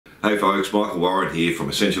Hey folks, Michael Warren here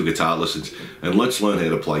from Essential Guitar Lessons, and let's learn how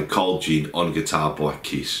to play Cold Gin on guitar by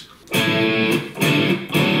Kiss.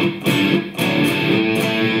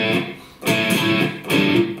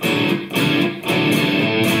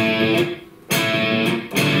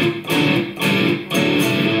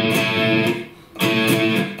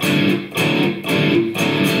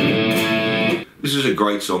 This is a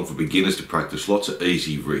great song for beginners to practice lots of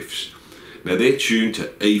easy riffs. Now they're tuned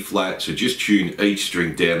to E flat, so just tune each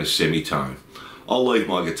string down a semitone. I'll leave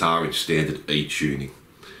my guitar in standard E tuning.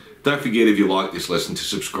 Don't forget, if you like this lesson, to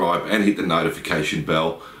subscribe and hit the notification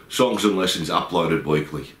bell. Songs and lessons uploaded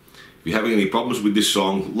weekly. If you're having any problems with this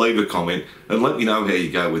song, leave a comment and let me know how you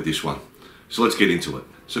go with this one. So let's get into it.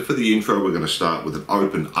 So for the intro, we're going to start with an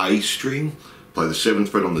open A string, play the 7th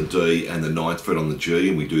fret on the D and the 9th fret on the G,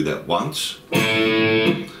 and we do that once.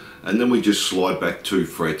 And then we just slide back 2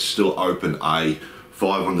 frets, still open A,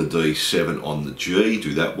 5 on the D, 7 on the G,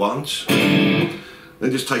 do that once. Then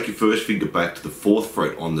just take your first finger back to the 4th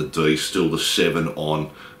fret on the D, still the 7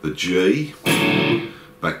 on the G.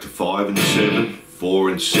 Back to 5 and 7, 4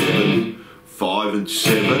 and 7, 5 and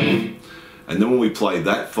 7. And then when we play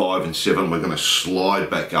that 5 and 7, we're going to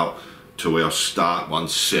slide back up to our start one,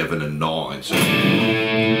 7 and 9. So,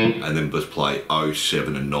 and then just play 0,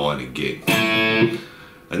 7 and 9 again.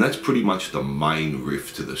 And that's pretty much the main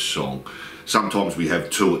riff to the song. Sometimes we have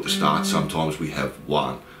 2 at the start, sometimes we have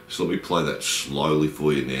 1. So let me play that slowly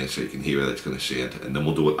for you now so you can hear how that's going to sound. And then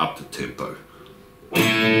we'll do it up to tempo.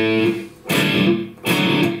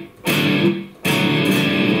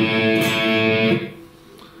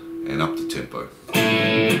 And up to tempo.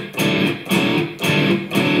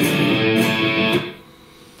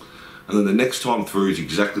 And then the next time through is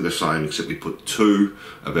exactly the same, except we put 2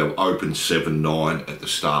 of our open 7, 9 at the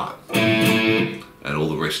start. And all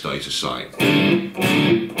the rest stays the same.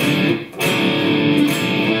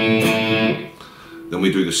 Then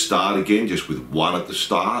we do the start again, just with 1 at the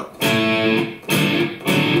start.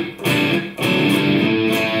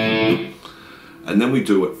 And then we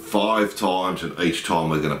do it 5 times, and each time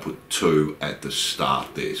we're going to put 2 at the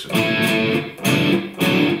start there. So,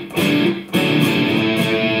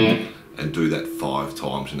 and do that 5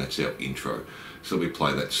 times, and that's our intro. So let me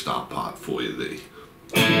play that start part for you there.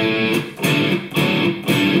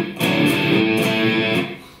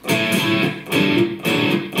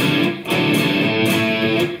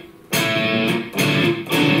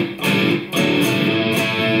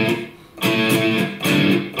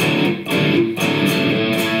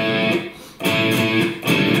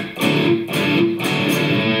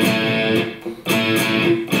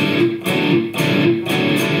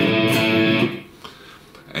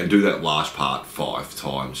 And do that last part 5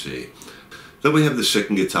 times there. Then we have the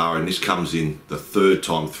second guitar, and this comes in the 3rd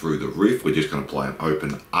time through the riff. We're just going to play an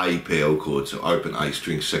open A power chord, so open A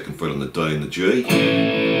string, 2nd fret on the D and the G.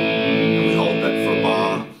 And we hold that for a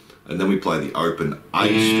bar, and then we play the open A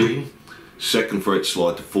string, 2nd fret,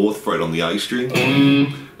 slide to 4th fret on the A string,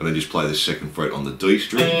 and then just play the 2nd fret on the D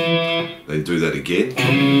string, then do that again,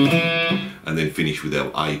 and then finish with our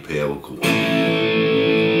A power chord.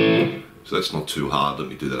 So that's not too hard. Let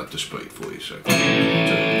me do that up to speed for you. So 2, 3, 4,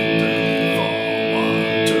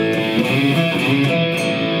 1, 2.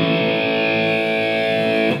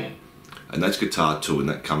 And that's guitar 2, and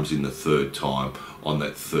that comes in the 3rd time on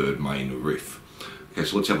that 3rd main riff. Okay,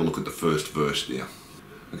 so let's have a look at the first verse now.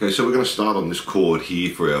 Okay, so we're going to start on this chord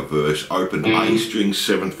here for our verse. Open A string,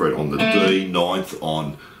 7th fret on the D, 9th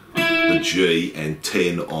on the G, and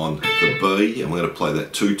 10 on the B. And we're going to play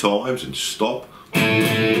that 2 times and stop.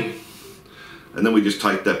 And then we just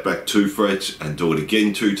take that back 2 frets and do it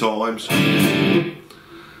again 2 times. And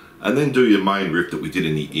then do your main riff that we did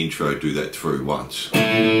in the intro, do that through once.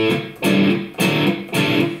 And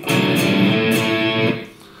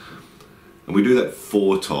we do that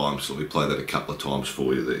 4 times, so let me play that a couple of times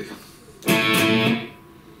for you there.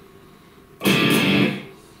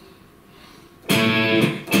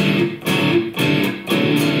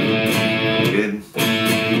 Again.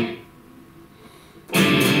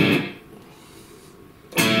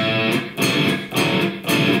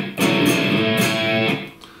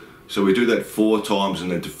 So we do that 4 times, and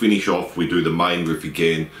then to finish off we do the main riff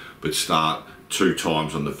again, but start 2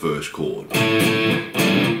 times on the first chord.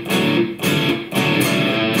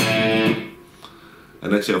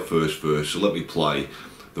 And that's our first verse. So let me play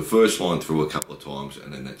the first line through a couple of times,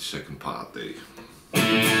 and then that second part there.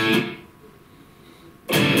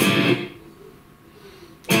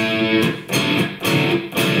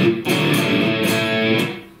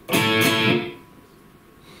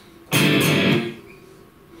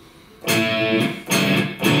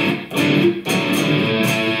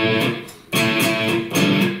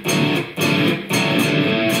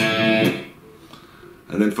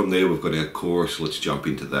 then from there we've got our chorus, let's jump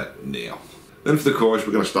into that now. Then for the chorus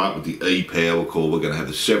we're going to start with the E power chord. We're going to have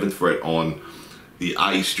the 7th fret on the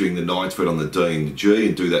A string, the 9th fret on the D and the G,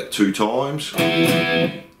 and do that 2 times.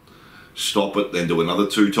 Stop it, then do another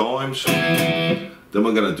 2 times. Then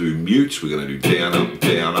we're going to do mutes, we're going to do down, up,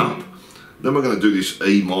 down, up. Then we're going to do this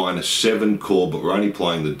E minor 7 chord, but we're only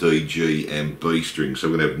playing the D, G and B string. So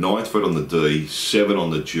we're going to have 9th fret on the D, 7 on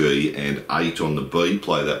the G and 8 on the B.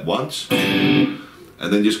 Play that once.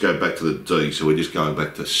 And then just go back to the D. So we're just going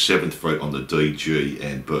back to 7th fret on the D, G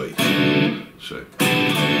and B. So,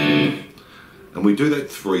 and we do that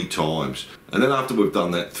 3 times. And then after we've done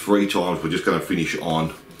that 3 times, we're just going to finish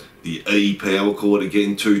on the E power chord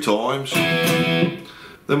again 2 times.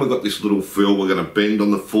 Then we've got this little fill, we're going to bend on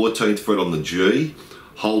the 14th fret on the G,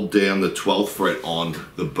 hold down the 12th fret on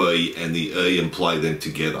the B and the E and play them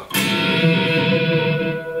together.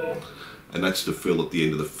 And that's the fill at the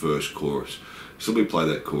end of the first chorus. So let me play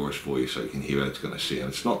that chorus for you so you can hear how it's going to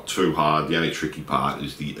sound. It's not too hard, the only tricky part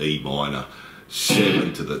is the E minor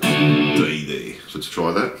 7 to the D there. So let's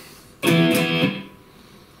try that.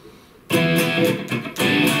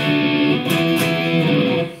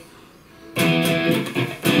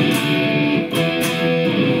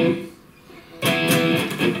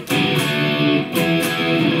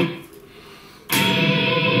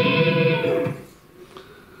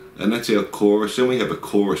 And that's our chorus. Then we have a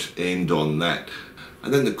chorus end on that.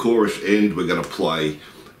 And then the chorus end, we're going to play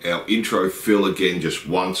our intro fill again just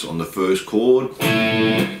once on the first chord. But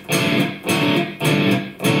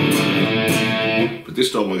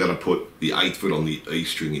this time we're going to put the 8th fret on the E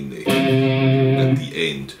string in there at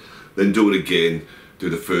the end. Then do it again,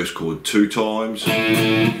 do the first chord 2 times.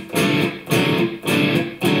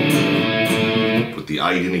 Put the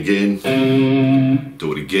 8 in again,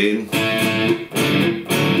 do it again.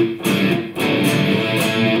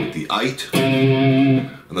 8, and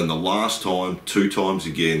then the last time 2 times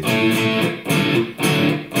again.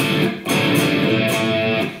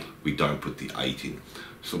 We don't put the 8 in.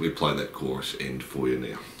 So we play that chorus end for you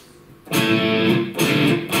now.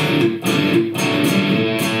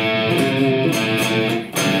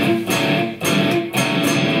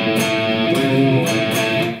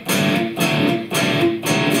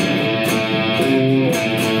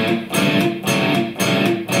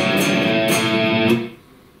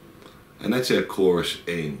 And that's our chorus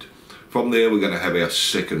end. From there we're going to have our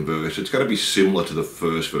second verse. It's going to be similar to the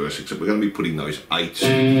first verse, except we're going to be putting those 8s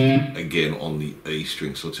again on the E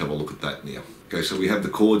string. So let's have a look at that now. Okay, so we have the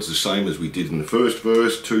chords the same as we did in the first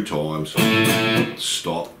verse, 2 times,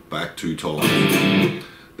 stop, back 2 times.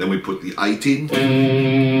 Then we put the 8 in,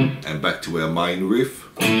 and back to our main riff.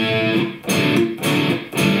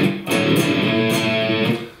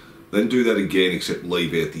 Then do that again, except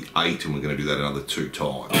leave out the 8, and we're going to do that another 2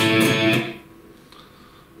 times.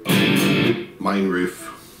 Main riff.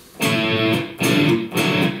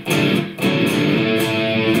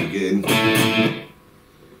 Again.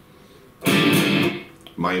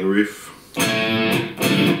 Main riff.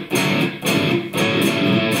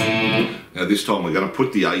 Now this time we're going to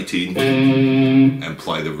put the 8 in and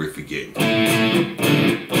play the riff again.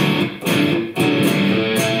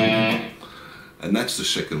 And that's the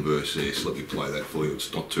second verse there, so let me play that for you.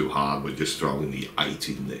 It's not too hard, we're just throwing the 8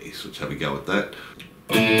 in there. So let's have a go at that.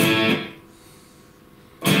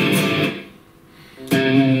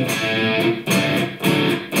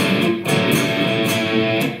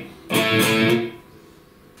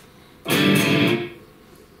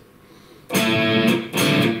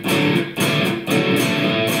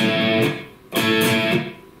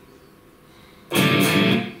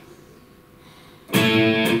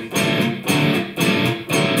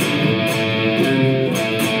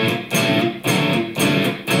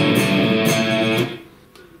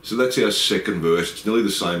 So that's our second verse. It's nearly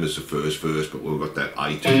the same as the first verse, but we've got that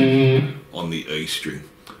 8 on the E string.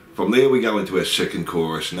 From there we go into our second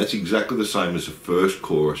chorus, and that's exactly the same as the first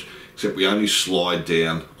chorus, except we only slide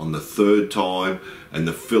down on the 3rd time, and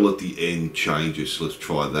the fill at the end changes. So let's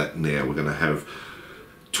try that now. We're going to have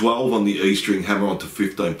 12 on the E string, hammer onto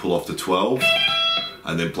 15, pull off to 12,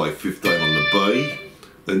 and then play 15 on the B.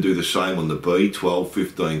 Then do the same on the B, 12,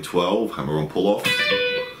 15, 12, hammer on, pull off,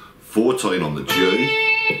 14 on the G.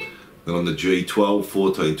 Then on the G, 12,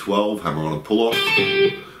 14, 12, hammer on and pull off,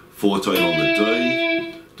 14 on the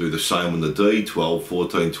D, do the same on the D, 12,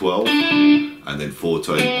 14, 12, and then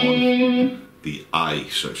 14 on the A.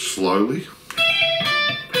 So slowly.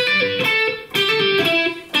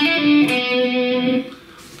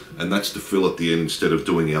 And that's the fill at the end instead of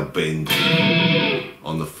doing our bend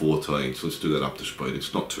on the 14. So let's do that up to speed,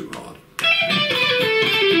 it's not too hard.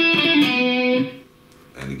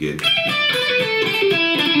 And again.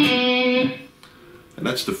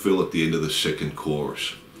 that's the fill at the end of the second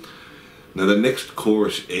chorus. Now the next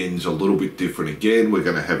chorus ends a little bit different again. We're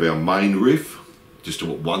going to have our main riff, just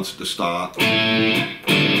do it once at the start.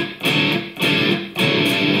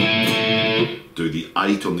 Do the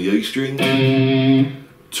 8 on the E string,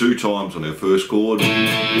 2 times on our first chord,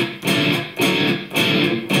 and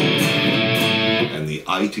the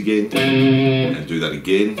 8 again, and do that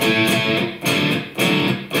again.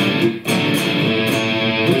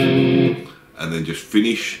 And then just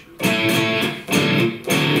finish.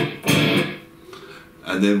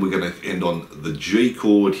 And then we're going to end on the G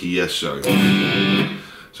chord here, so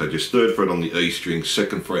just 3rd fret on the E string,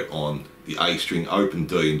 2nd fret on the A string, open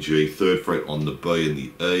D and G, 3rd fret on the B and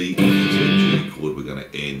the E, and it's our G chord we're going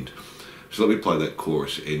to end. So let me play that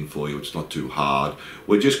chorus end for you, it's not too hard.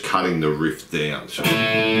 We're just cutting the riff down. So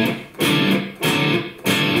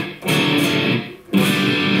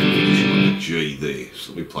finishing on the G there,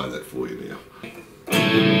 so let me play that for you now.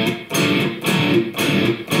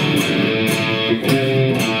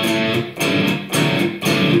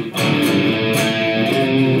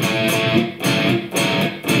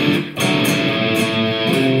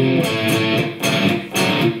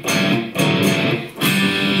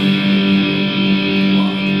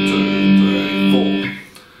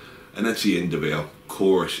 That's the end of our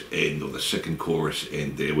chorus end, or the second chorus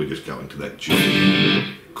end there. We're just going to that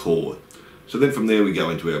G chord. So then from there we go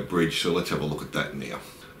into our bridge, so let's have a look at that now.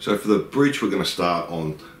 So for the bridge we're going to start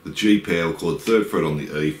on the G power chord, 3rd fret on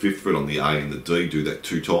the E, 5th fret on the A and the D, do that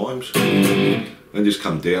 2 times. Then just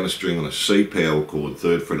come down a string on a C power chord,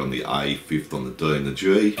 3rd fret on the A, 5th on the D and the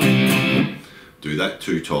G, do that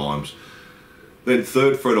 2 times. Then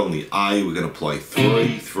 3rd fret on the A we're going to play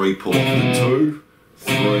 3, 3 pull off the 2,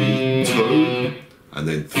 3, 2, and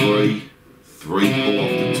then 3, 3 pull off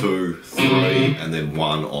the 2, 3, and then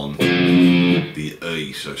 1 on the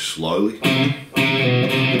E, so slowly.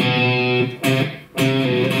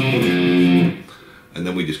 And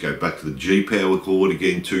then we just go back to the G power chord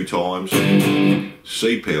again 2 times,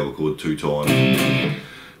 C power chord 2 times.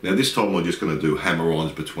 Now this time we're just going to do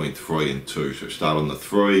hammer-ons between 3 and 2, so start on the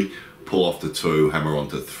 3, pull off the 2, hammer on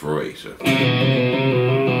to 3. So.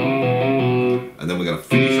 And then we're going to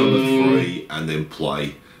finish on the 3 and then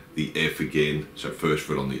play the F again, so 1st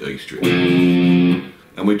fret on the E string.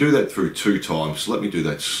 And we do that through 2 times, so let me do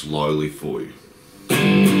that slowly for you.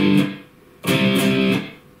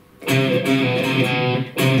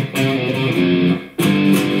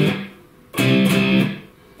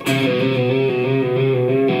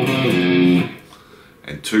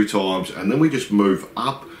 And 2 times, and then we just move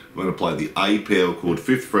up. We're going to play the A power chord,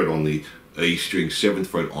 5th fret on the E string, 7th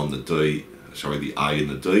fret on the D, the A and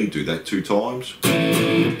the D, do that 2 times.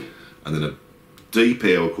 And then a D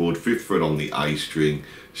power chord, 5th fret on the A string,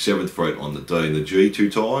 7th fret on the D and the G 2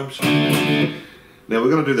 times. Now we're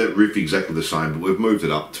going to do that riff exactly the same, but we've moved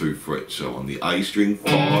it up 2 frets. So on the A string,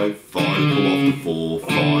 5, 5, pull off the 4, 5,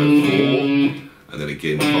 4, and then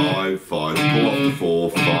again 5, 5, pull off the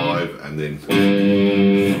 4, 5, and then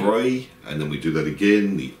 3, and then we do that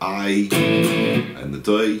again, the A and the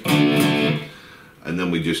D, and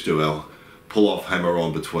then we just do our pull off hammer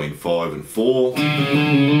on between 5 and 4, finish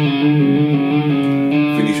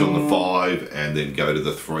on the 5, and then go to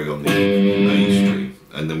the 3 on the A string,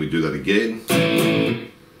 and then we do that again.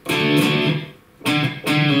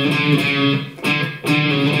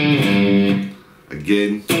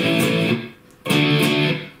 Again.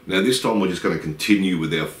 Now this time we're just going to continue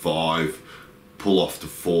with our 5, pull off to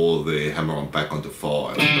 4 there, hammer on back onto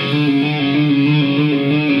 5,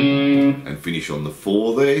 and finish on the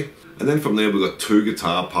 4 there. And then from there we've got 2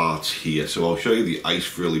 guitar parts here, so I'll show you the ace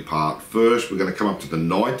frehley part first. We're going to come up to the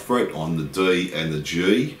 9th fret on the D and the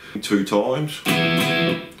G 2 times,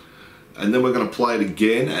 and then we're going to play it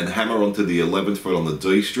again and hammer onto the 11th fret on the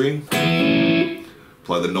D string,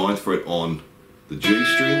 play the 9th fret on the G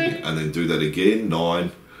string, and then do that again,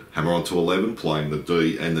 9, hammer onto 11, playing the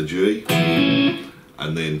D and the G,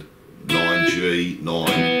 and then 9 G,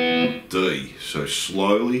 9 D, so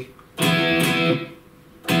slowly.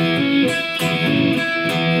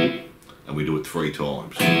 And we do it 3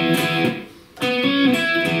 times.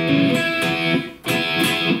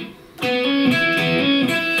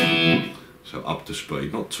 So up to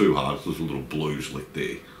speed, not too hard, there's a little blues lick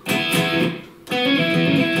there.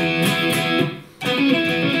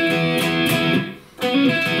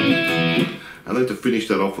 And then to finish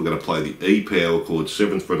that off, we're going to play the E power chord,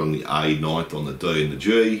 7th fret on the A, 9th on the D and the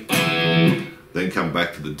G. Then come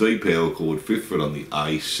back to the D power chord, 5th fret on the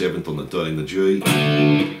A, 7th on the D and the G.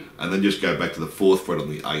 And then just go back to the 4th fret on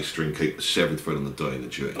the A string, keep the 7th fret on the D and the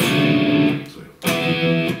G. So.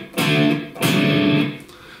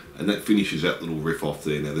 and that finishes that little riff off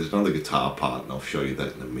there. Now there's another guitar part and I'll show you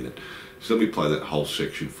that in a minute. So let me play that whole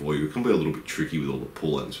section for you. It can be a little bit tricky with all the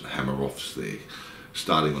pull-ins and hammer-offs there,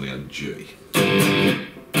 starting on our G.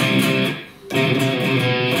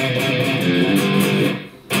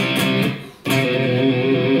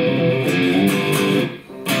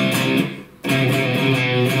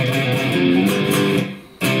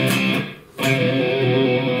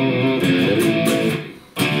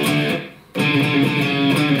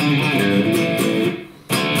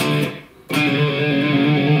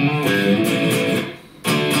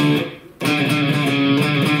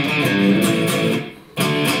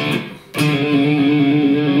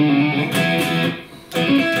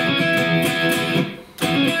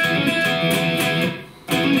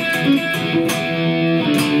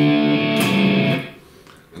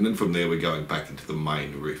 And then from there we're going back into the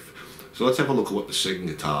main riff. So let's have a look at what the second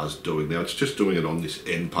guitar is doing. Now it's just doing it on this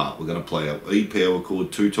end part. We're going to play our E power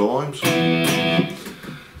chord 2 times. And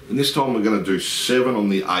this time we're going to do 7 on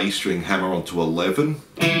the A string, hammer onto 11.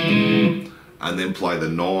 And then play the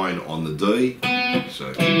 9 on the D.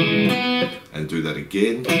 So, and do that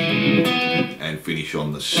again. And finish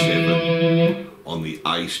on the 7 on the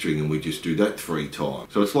A string, and we just do that 3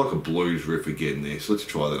 times. So it's like a blues riff again there. So let's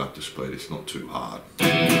try that up to speed. It's not too hard.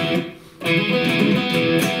 And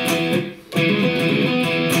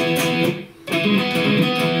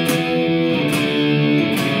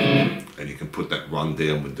you can put that run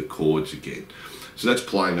down with the chords again. So that's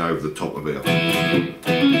playing over the top of our... And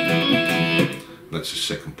that's the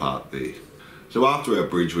second part there. So after our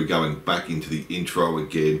bridge, we're going back into the intro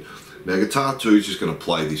again. Now guitar 2 is just going to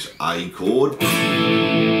play this A chord.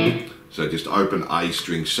 So just open A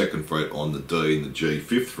string, 2nd fret on the D and the G,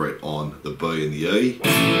 5th fret on the B and the E.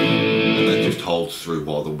 And that just holds through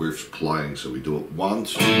while the riff's playing. So we do it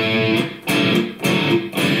once, 2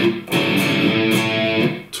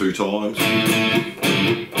 times.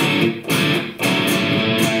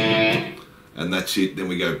 And that's it. Then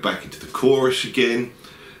we go back into the chorus again.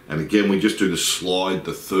 And again, we just do the slide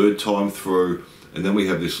the 3rd time through. And then we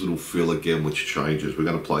have this little fill again, which changes. We're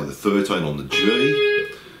going to play the 13 on the G,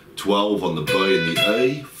 12 on the B and the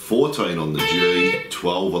E, 14 on the G,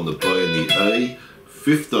 12 on the B and the E,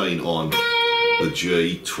 15 on the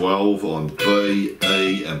G, 12 on B,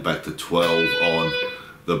 E, and back to 12 on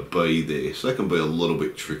the B there. So that can be a little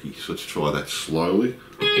bit tricky. So let's try that slowly.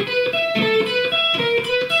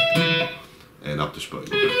 And up to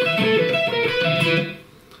speed.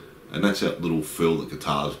 And that's that little fill that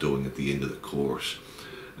guitar's doing at the end of the chorus.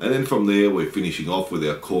 And then from there we're finishing off with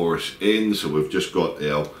our chorus end. So we've just got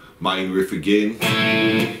our main riff again.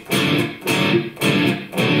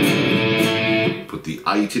 Put the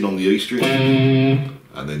 8 in on the E string.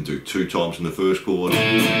 And then do 2 times in the first chord.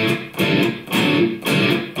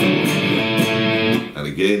 And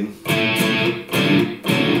again.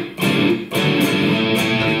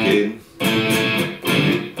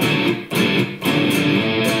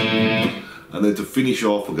 And then to finish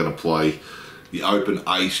off, we're going to play the open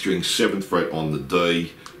A string, 7th fret on the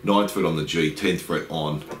D, 9th fret on the G, 10th fret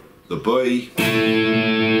on the B.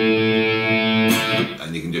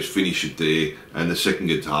 And you can just finish it there. And the second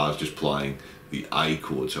guitar is just playing the A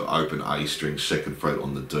chord, so open A string, 2nd fret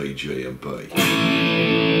on the D, G and B.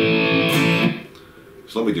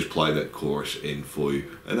 So let me just play that chorus end for you,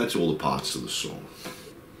 and that's all the parts of the song.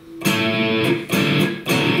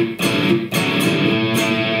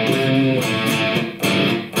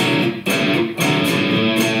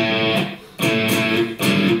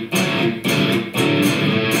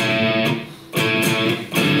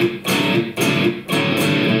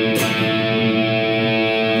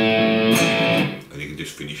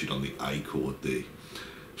 Finish it on the A chord there.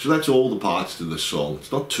 So that's all the parts to the song.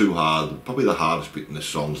 It's not too hard. Probably the hardest bit in the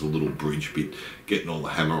song is the little bridge bit, getting all the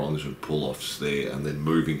hammer-ons and pull-offs there, and then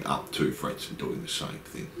moving up 2 frets and doing the same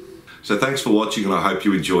thing. So thanks for watching, and I hope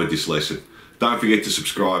you enjoyed this lesson. Don't forget to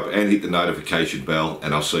subscribe and hit the notification bell,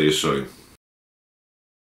 and I'll see you soon.